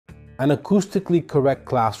An acoustically correct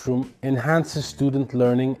classroom enhances student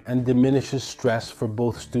learning and diminishes stress for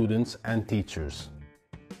both students and teachers.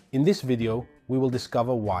 In this video, we will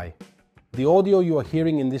discover why. The audio you are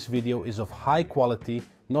hearing in this video is of high quality,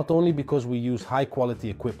 not only because we use high quality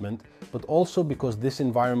equipment, but also because this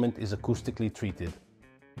environment is acoustically treated.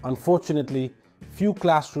 Unfortunately, few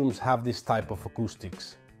classrooms have this type of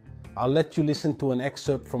acoustics. I'll let you listen to an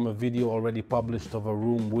excerpt from a video already published of a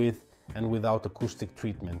room with and without acoustic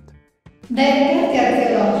treatment. Dai reperti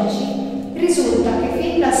archeologici risulta che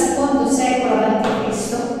fin dal secondo secolo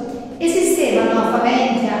a.C. esistevano a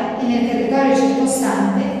Faventia e nel territorio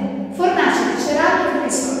circostante fornaci di ceramica che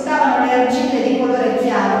sfruttavano le argille di colore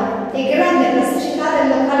chiaro e grande plasticità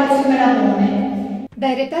del locale fiume Lamone.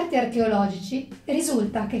 Dai reperti archeologici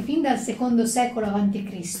risulta che fin dal secondo secolo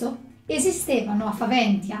a.C. esistevano a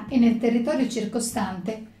Faventia e nel territorio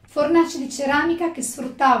circostante fornaci di ceramica che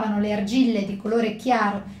sfruttavano le argille di colore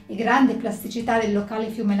chiaro e grande plasticità del locale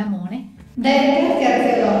fiume Lamone. Dai reperti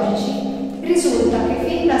archeologici risulta che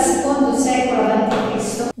fin dal secondo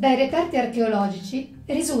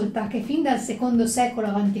secolo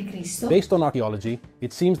a.C. Based on archaeology,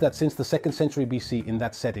 it seems that since the 2nd century BC in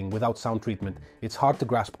that setting without sound treatment, it's hard to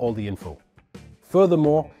grasp all the info.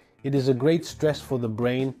 Furthermore, it is a great stress for the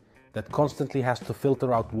brain that constantly has to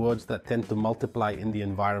filter out words that tend to multiply in the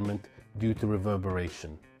environment due to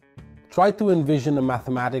reverberation. Try to envision a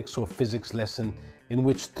mathematics or physics lesson in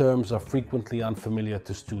which terms are frequently unfamiliar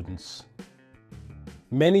to students.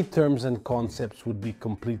 Many terms and concepts would be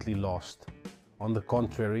completely lost. On the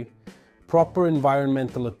contrary, proper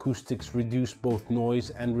environmental acoustics reduce both noise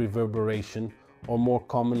and reverberation, or more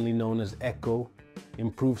commonly known as echo,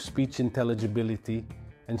 improve speech intelligibility,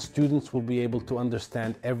 and students will be able to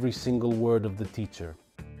understand every single word of the teacher.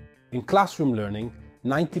 In classroom learning,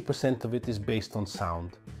 90% of it is based on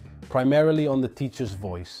sound, primarily on the teacher's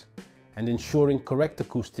voice, and ensuring correct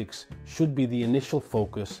acoustics should be the initial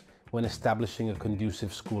focus when establishing a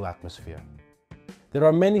conducive school atmosphere. There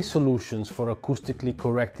are many solutions for acoustically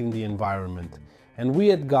correcting the environment, and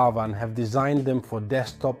we at Garvan have designed them for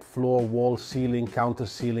desktop, floor, wall, ceiling, counter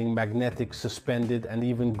ceiling, magnetic, suspended, and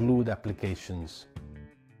even glued applications.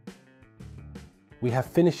 We have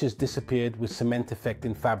finishes disappeared with cement effect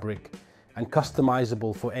in fabric and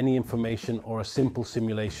customizable for any information or a simple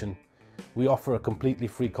simulation. We offer a completely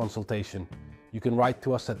free consultation. You can write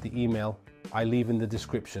to us at the email I leave in the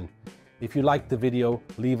description. If you liked the video,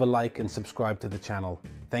 leave a like and subscribe to the channel.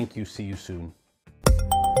 Thank you. See you soon.